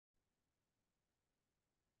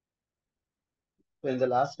So in the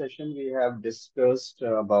last session, we have discussed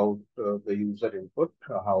about the user input,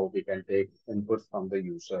 how we can take input from the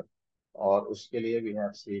user. Or uske liye we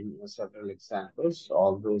have seen several examples.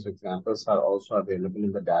 All those examples are also available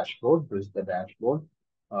in the dashboard. This is the dashboard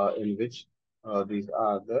in which these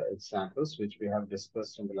are the examples which we have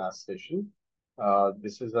discussed in the last session.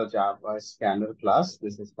 This is a Java scanner class.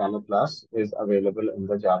 This scanner class is available in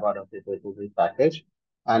the Java repository package.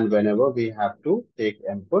 And whenever we have to take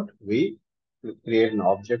input, we create an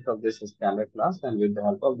object of this scanner class, and with the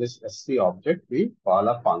help of this SC object, we call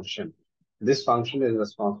a function. This function is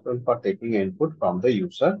responsible for taking input from the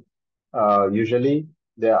user. Usually,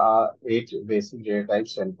 there are 8 basic data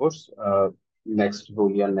types inputs, next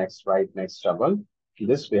boolean, next right, next double.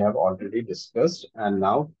 This we have already discussed, and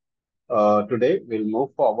now today we'll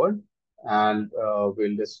move forward and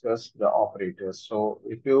we'll discuss the operators. So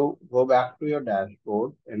if you go back to your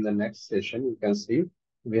dashboard in the next session, you can see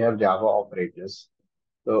we have Java operators.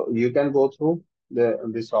 So you can go through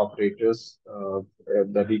these operators.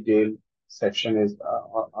 The detailed section is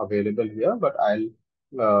available here, but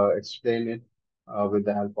I'll explain it with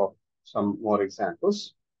the help of some more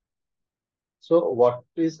examples. So what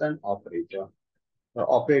is an operator? The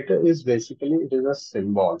operator is basically it is a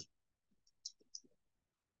symbol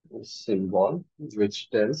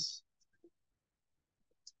which tells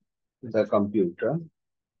the computer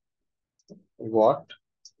what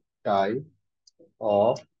type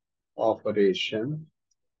of operation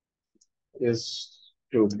is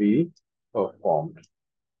to be performed.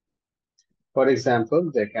 For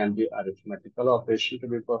example, there can be arithmetical operation to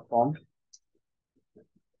be performed,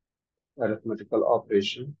 arithmetical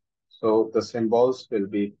operation. So the symbols will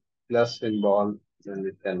be plus symbol, then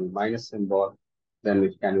it can be minus symbol, then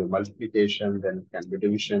it can be multiplication, then it can be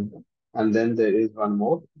division. And then there is one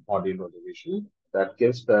more modulo division that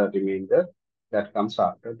gives the remainder that comes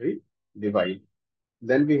after the divide.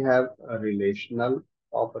 Then we have a relational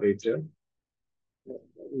operator.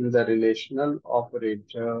 In the relational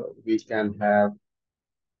operator, we can have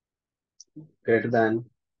greater than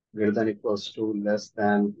equals to, less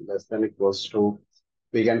than equals to.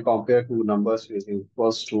 We can compare two numbers using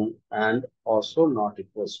equals to and also not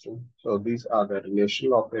equals to. So these are the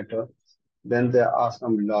relational operator. Then there are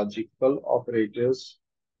some logical operators.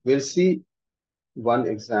 We'll see one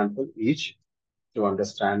example each to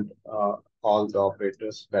understand all the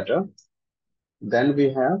operators better. Then we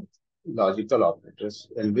have logical operators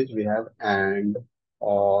in which we have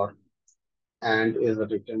or, and is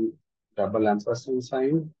written double ampersand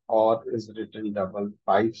sign, or is written double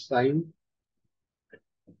pipe sign,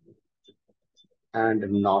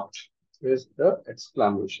 and not is the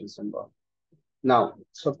exclamation symbol. Now,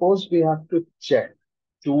 suppose we have to check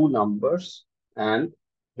two numbers and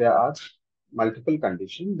there are multiple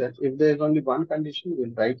conditions. That if there is only one condition, we'll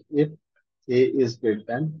write if A is greater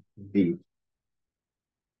than B.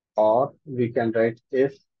 Or we can write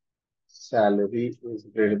if salary is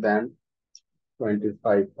greater than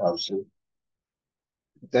 25,000.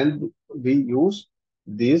 Then we use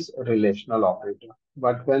these relational operator.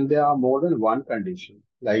 But when there are more than one condition,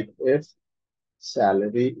 like if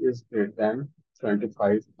salary is greater than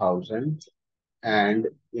 25,000 and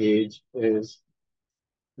age is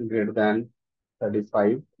greater than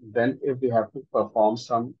 35, then if we have to perform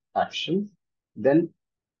some action, then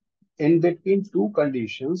in between two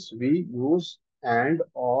conditions, we use and,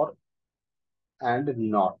 or, and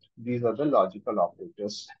not. These are the logical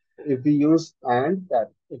operators. If we use and, that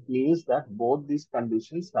it means that both these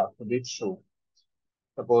conditions have to be true.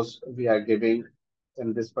 Suppose we are giving,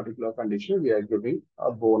 in this particular condition, we are giving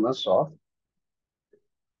a bonus of,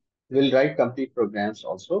 we'll write complete programs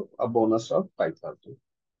also, a bonus of 5,000.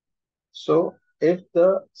 So if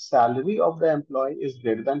the salary of the employee is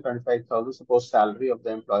greater than 25,000, suppose salary of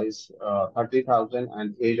the employee is 30,000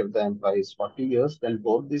 and age of the employee is 40 years, then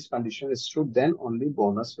both these conditions is true, then only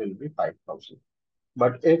bonus will be 5,000.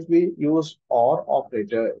 But if we use or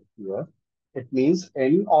operator here, it means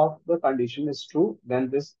any of the condition is true, then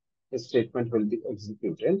this statement will be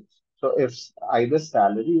executed. So if either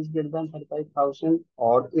salary is greater than 35,000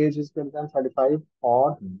 or age is greater than 35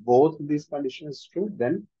 or both these conditions is true,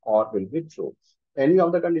 then or will be true. Any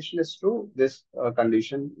of the condition is true, this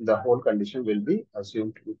condition, the whole condition will be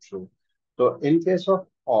assumed to be true. So in case of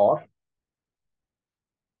or,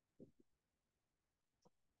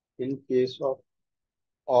 in case of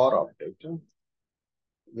or operator,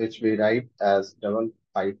 which we write as double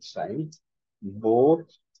pipe sign, both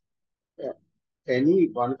any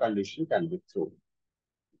one condition can be true.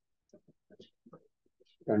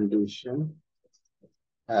 Condition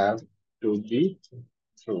have to be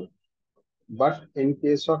true. But in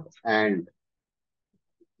case of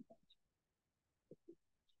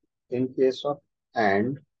In case of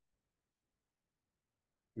and,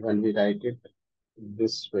 when we write it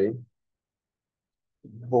this way,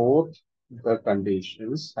 both the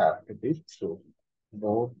conditions have to be true.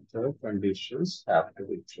 Both the conditions have to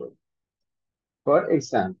be true. For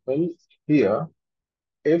example, here,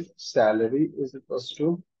 if salary is equals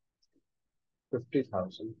to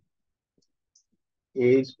 50,000,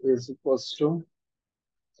 age is equals to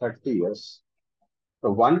 30 years.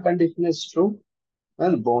 So one condition is true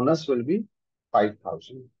and bonus will be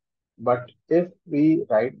 5,000. But if we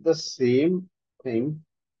write the same thing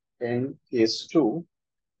in case 2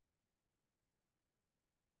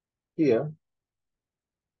 here,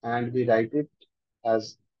 and we write it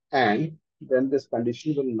as and, then this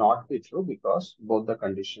condition will not be true because both the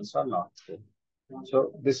conditions are not true.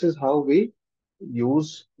 So this is how we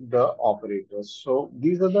use the operators. So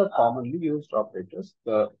these are the commonly used operators.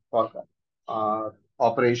 The for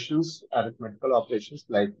operations, arithmetical operations,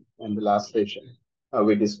 like in the last session,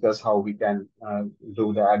 we discussed how we can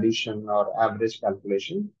do the addition or average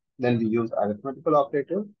calculation. Then we use arithmetical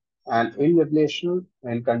operator, and in relational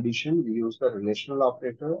and condition, we use the relational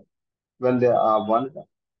operator. When there are one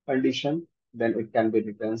condition, then it can be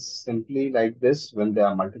written simply like this. When there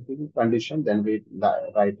are multiple conditions, then we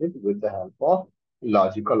write it with the help of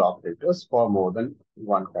logical operators for more than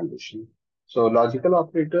one condition. So logical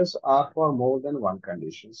operators are for more than one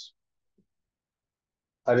conditions.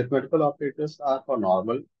 Arithmetical operators are for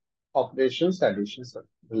normal operations, additions,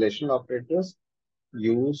 relational operators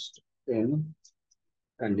used in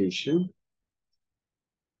condition.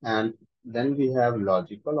 And then we have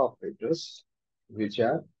logical operators, which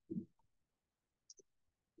are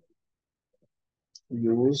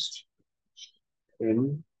used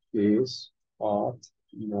in case of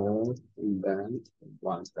more than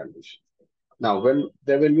one condition. Now, when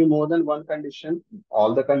there will be more than one condition,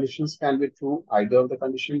 all the conditions can be true, either of the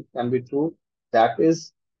conditions can be true. That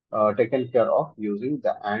is taken care of using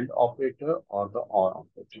the AND operator or the OR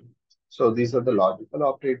operator. So these are the logical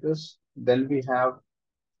operators. Then we have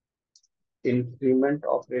increment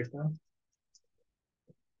operator.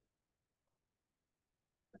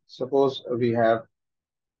 Suppose we have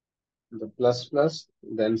the plus plus,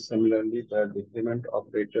 then similarly the decrement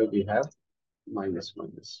operator we have minus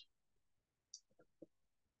minus.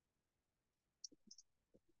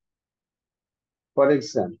 For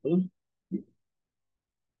example,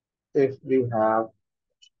 if we have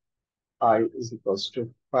I is equals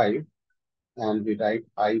to 5 and we write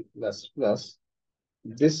I plus plus,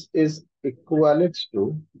 this is equivalent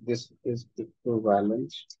to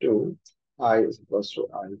I is equals to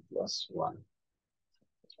I plus 1.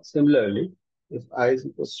 Similarly, if I is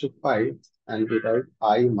equals to 5 and we write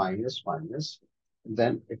I minus minus,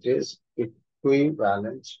 then it is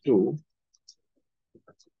equivalent to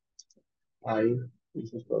I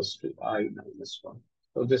is equals to I minus 1.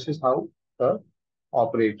 So this is how the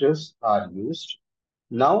operators are used.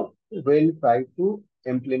 Now we'll try to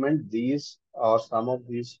implement these or some of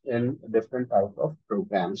these in different type of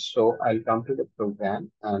programs. So I'll come to the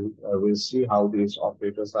program and we'll see how these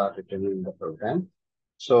operators are written in the program.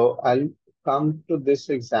 So I'll come to this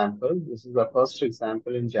example. This is the first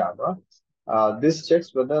example in Java. This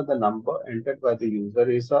checks whether the number entered by the user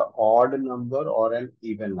is an odd number or an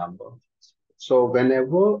even number. So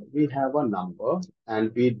whenever we have a number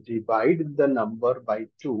and we divide the number by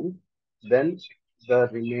 2, then the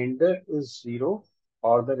remainder is 0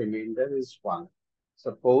 or the remainder is 1.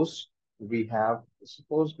 Suppose we have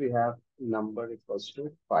number equals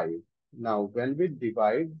to 5. Now when we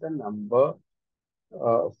divide the number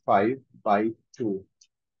 5 by 2,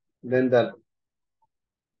 then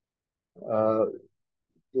uh,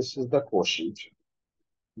 this is the quotient.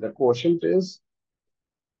 The quotient is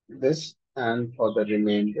this, and for the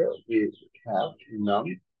remainder we have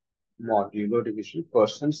num modulo division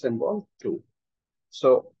percent symbol 2.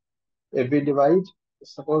 So if we divide,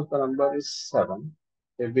 suppose the number is 7.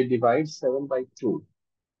 If we divide 7 by 2,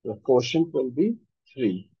 the quotient will be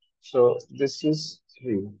 3. So this is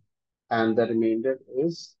 3 and the remainder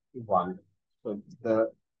is 1. So the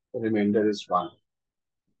remainder is 1.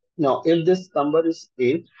 Now, if this number is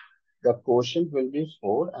 8, the quotient will be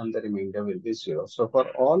 4 and the remainder will be 0. So for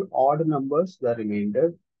all odd numbers, the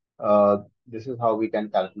remainder, this is how we can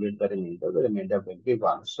calculate the remainder. The remainder will be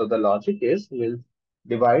 1. So the logic is we'll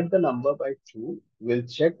divide the number by 2. We'll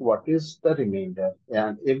check what is the remainder.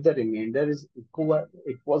 And if the remainder is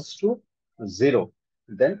equals to 0,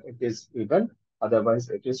 then it is even. Otherwise,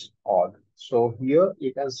 it is odd. So here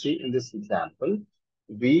you can see in this example,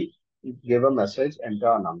 we give a message,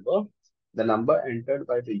 enter a number. The number entered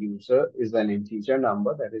by the user is an integer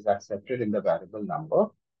number that is accepted in the variable number.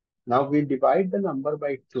 Now we divide the number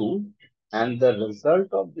by 2, and the result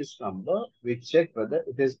of this number, we check whether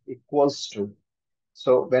it is equals to.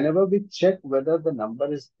 So whenever we check whether the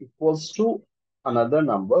number is equals to another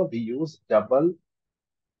number, we use double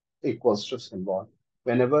equals to symbol.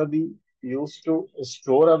 Whenever we use to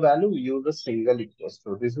store a value, we use a single equals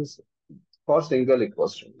to. This is for single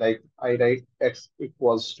equals to. Like I write x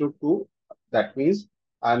equals to 2, that means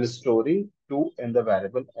I'm storing 2 in the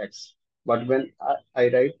variable x. But when I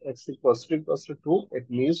write x equals to 2, it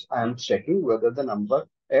means I'm checking whether the number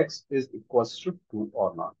x is equals to 2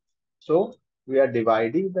 or not. So we are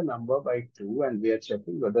dividing the number by 2 and we are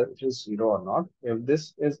checking whether it is 0 or not. If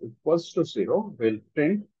this is equals to 0, we'll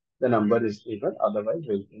print the number is even, otherwise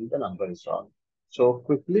we'll print the number is wrong. So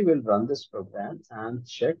quickly we'll run this program and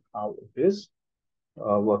check how it is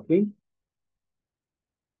working.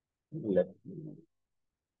 Let me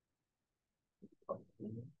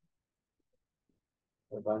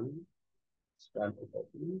run, start the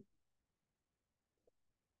program.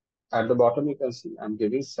 At the bottom, you can see I'm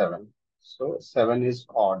giving 7. So 7 is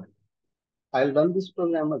odd. I'll run this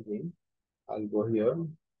program again. I'll go here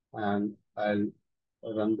and I'll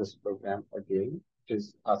run this program again. It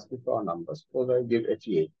is asking for a number. Suppose I give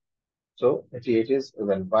 88. So 88 is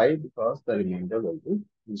even. Why? Because the remainder will be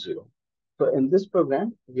 0. So in this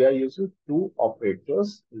program, we are using two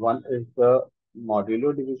operators. One is the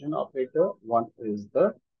modulo division operator. One is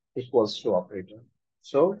the equals to operator.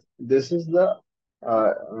 So this is the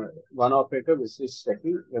one operator which is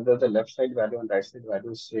checking whether the left side value and right side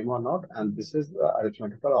value is same or not. And this is the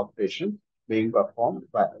arithmetical operation being performed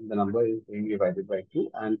by the number is being divided by 2.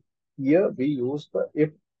 And here we use the if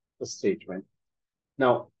statement.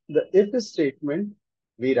 Now, the if statement,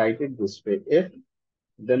 we write it this way. If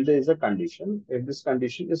then there is a condition. If this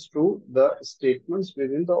condition is true, the statements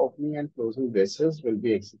within the opening and closing braces will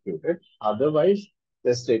be executed. Otherwise,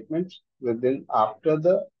 the statement within after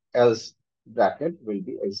the else bracket will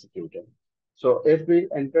be executed. So if we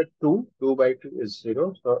enter 2, 2 by 2 is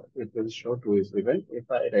 0, so it will show 2 is even. If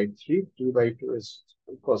I write 3, 2 by 2 is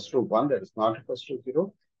equals to 1, that is not equals to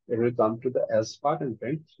 0, it will come to the else part and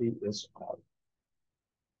print 3 is odd.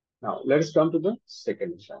 Now, let's come to the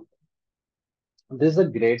second example. This is a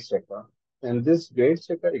grade checker. In this grade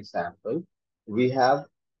checker example, we have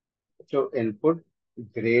to input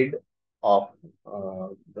grade of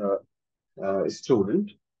the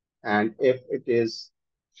student. And if it is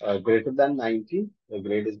greater than 90, the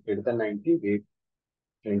grade is greater than 90, we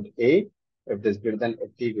print A. If it is greater than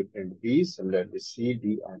 80, we print B. Similarly, C,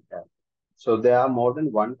 D, and F. So there are more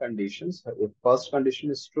than one conditions. If first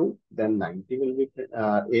condition is true, then 90 will be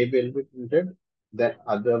A will be printed. Then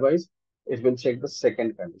otherwise, it will check the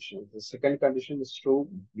second condition. If the second condition is true,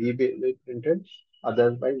 B will be printed.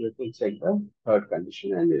 Otherwise, it will check the third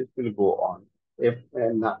condition, and it will go on. If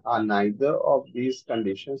neither of these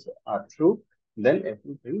conditions are true, then it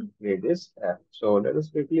will print grade is F. So let us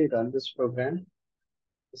quickly run this program.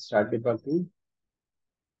 Start debugging.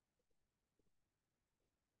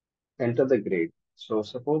 Enter the grade. So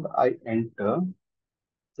suppose I enter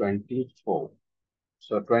 24.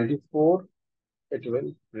 So 24, it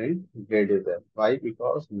will print grade is F. Why?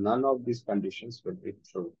 Because none of these conditions will be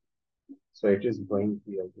true. So it is going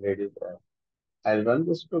here, grade is F. I'll run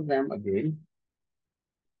this program again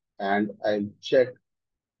and I'll check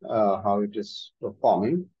how it is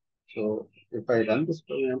performing. So if I run this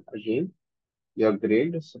program again, your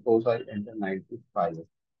grade, suppose I enter 95,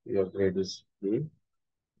 your grade is A.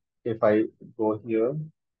 If I go here,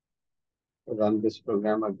 run this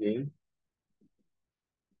program again,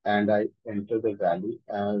 and I enter the value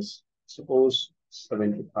as suppose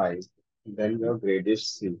 75, then your grade is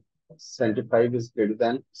C. 75 is greater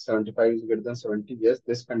than 75 is greater than 70. Yes,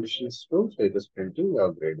 this condition is true, so it is printing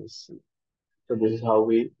your grade is C. So this is how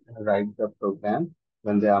we write the program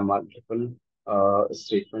when there are multiple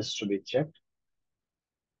statements to be checked.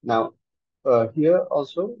 Now, here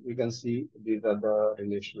also we can see these are the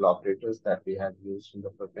relational operators that we have used in the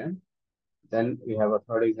program. Then we have a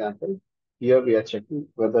third example. Here we are checking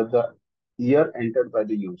whether the year entered by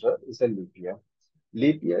the user is a leap year.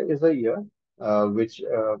 Leap year is a year which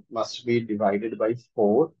must be divided by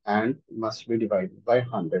 4 and must be divided by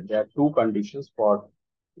 100. There are two conditions for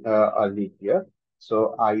a leap year.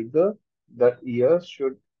 So either the year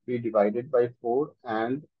should be divided by 4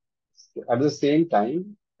 and at the same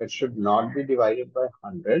time it should not be divided by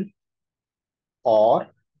 100, or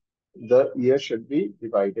the year should be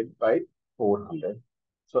divided by 400.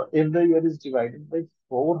 So if the year is divided by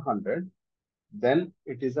 400, then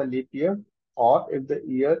it is a leap year. or if the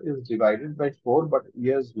year is divided by 4, but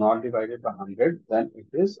year is not divided by 100, then it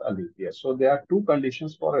is a leap year. So there are two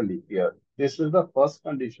conditions for a leap year. This is the first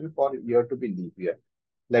condition for year to be leap year.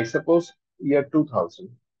 Like suppose year 2000.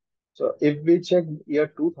 So if we check year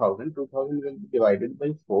 2000, 2000 will be divided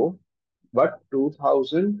by 4, but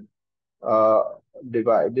 2000 uh,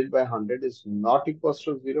 divided by 100 is not equals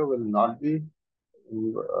to 0, will not be,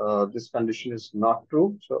 this condition is not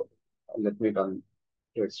true. So let me run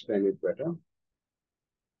to explain it better.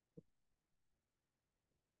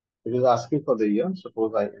 It is asking for the year.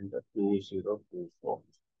 Suppose I enter 2024.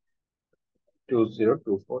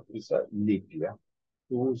 2024 is a leap year.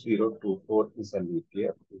 2024 is a leap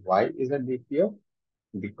year. Why is a leap year?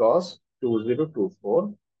 Because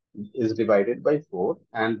 2024 is divided by 4,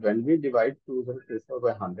 and when we divide 2024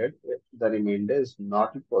 by 100, the remainder is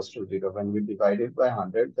not equals to 0. When we divide it by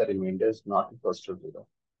 100, the remainder is not equals to 0.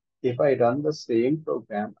 If I run the same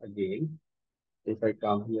program again, if I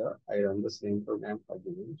come here, I run the same program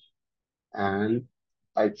again, and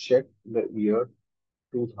I check the year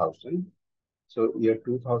 2000. So year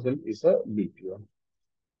 2000 is a leap year.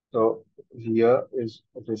 So here is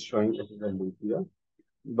it is showing it is a leap year,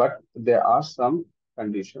 but there are some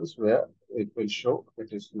conditions where it will show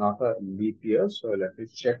it is not a leap year. So let me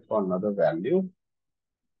check for another value.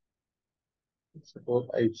 Suppose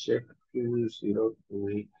I check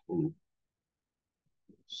 2022.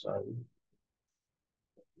 Sorry.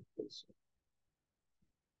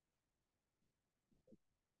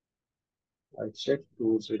 I check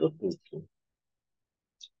 2023.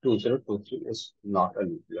 2023 is not a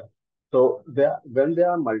leap year. So when there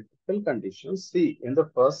are multiple conditions, see in the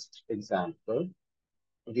first example,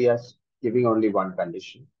 we are giving only one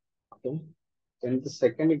condition. Okay. In the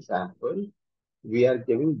second example, we are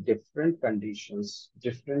giving different conditions,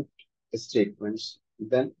 different statements.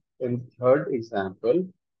 Then in third example,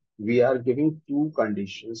 we are giving two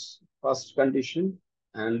conditions, first condition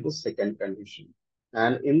and the second condition.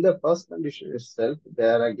 And in the first condition itself,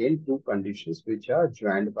 there are again two conditions which are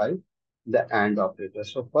joined by the AND operator.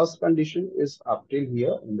 So first condition is up till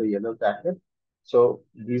here in the yellow bracket. So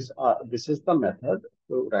this is the method.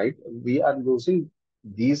 So right, we are using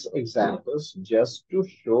these examples just to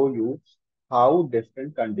show you how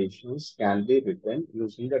different conditions can be written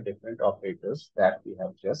using the different operators that we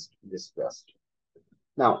have just discussed.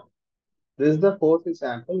 Now, this is the fourth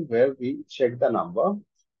example where we check the number,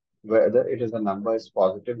 whether it is a number is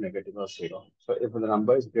positive, negative, or zero. So if the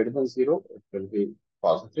number is greater than zero, it will be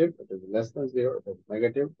positive. If it is less than zero, it is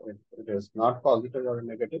negative. If it is not positive or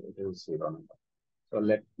negative, it is zero number. So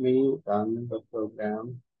let me run the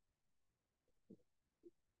program.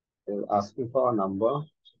 It's asking for a number.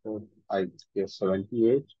 So I give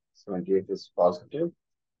 78. 78 is positive.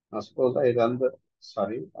 Now suppose I run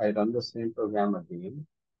the same program again.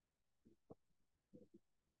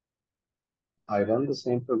 I run the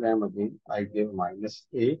same program again. I give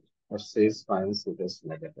 -8, it says minus it is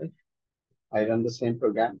negative. I run the same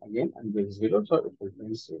program again and give 0, so it will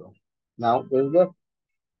print 0. Now this is the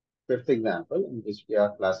fifth example in which we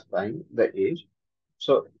are classifying the age.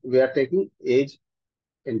 So we are taking age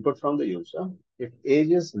input from the user. If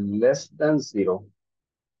age is less than 0,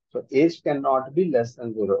 so age cannot be less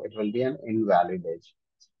than 0. It will be an invalid age.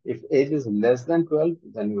 If age is less than 12,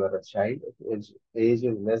 then you are a child. If age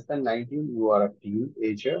is less than 19, you are a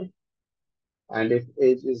teenager. And if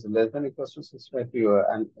age is less than equals to 65, you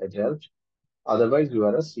are an adult. Otherwise, you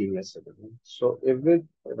are a senior citizen. So if we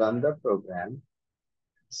run the program,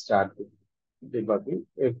 start debugging,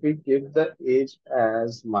 if we give the age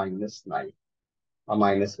as -9 or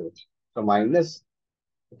 -8, so minus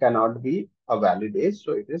cannot be a valid age,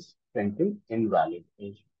 so it is printing invalid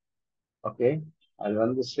age. Okay, I'll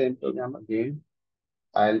run the same program again.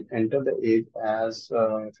 I'll enter the age as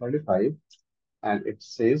 35, and it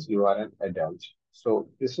says you are an adult. So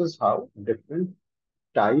this is how different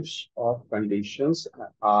types of conditions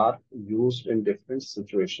are used in different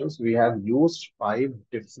situations. We have used 5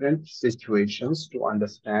 different situations to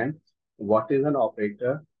understand what is an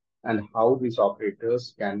operator and how these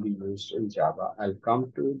operators can be used in Java. I'll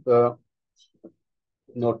come to the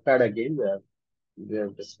notepad again where we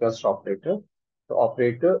have discussed operator. The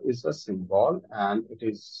operator is a symbol and it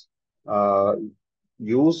is uh,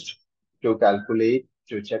 used to calculate,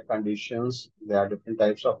 to check conditions. There are different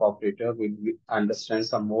types of operator. We understand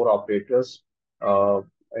some more operators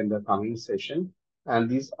in the coming session. And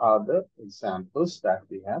these are the examples that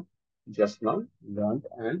we have just now learned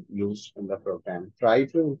and used in the program. Try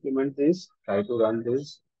to implement this, try to run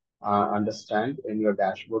this, understand in your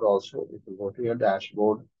dashboard also. If you go to your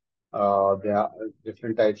dashboard, there are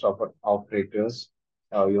different types of operators.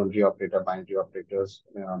 unary operator, binary operators.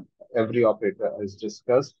 Every operator is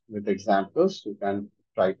discussed with examples. You can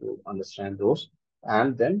try to understand those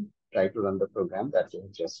and then try to run the program that we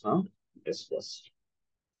have just now discussed.